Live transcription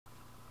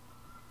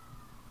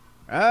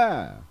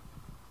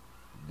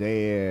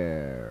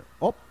There.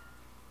 Up.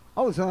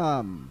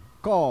 Awesome.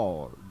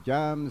 Call.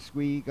 Jam,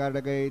 squeak out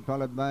the gate,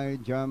 followed by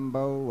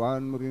Jumbo.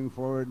 One moving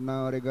forward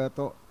now,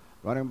 Regato.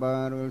 Running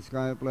by Will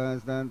Sky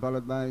Plus, then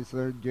followed by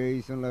Sir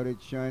Jason, Let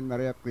It Shine.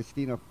 Maria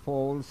Cristina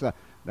Falls.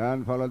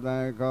 Then followed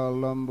by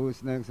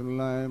Columbus, next in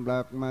line,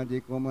 Black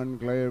Magic Woman,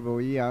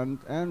 Clairvoyant,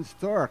 and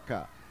Stork.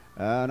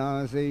 And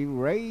as they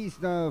race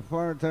the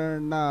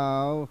turn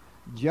now,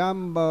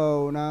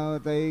 Jumbo now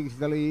takes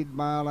the lead,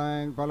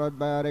 Malang, followed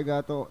by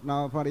Regato.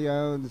 Now for the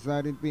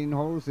outside in between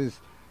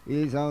horses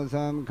is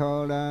Awesome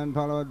Call, and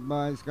followed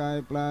by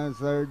Sky Plus,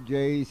 Sir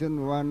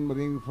Jason. One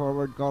moving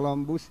forward,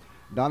 Columbus.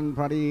 Done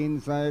for the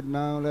inside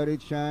now, Let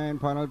It Shine.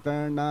 Final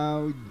turn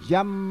now,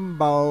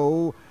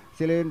 Jumbo.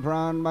 Still in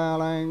front by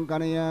Alang,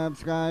 coming up,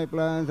 Sky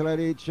Plus, Let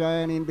It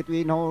Shine in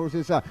between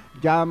horses.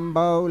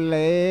 Jumbo,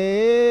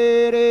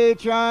 Let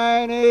It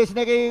Shine is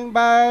sneaking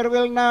by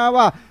Will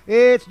now.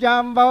 It's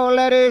Jumbo,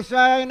 Let It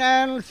Shine,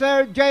 and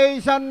Sir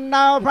Jason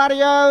now for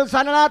the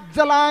outside, and at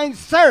the line,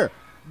 Sir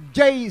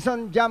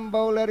Jason,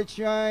 Jumbo, Let It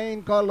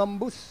Shine,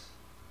 Columbus.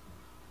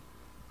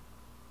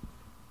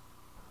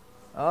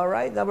 All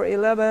right, number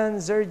 11,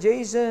 Sir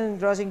Jason,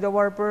 crossing the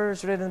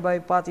Warpers, ridden by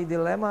Patty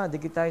Dilema.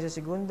 Dikit tayo sa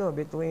segundo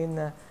between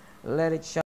Let It Shine.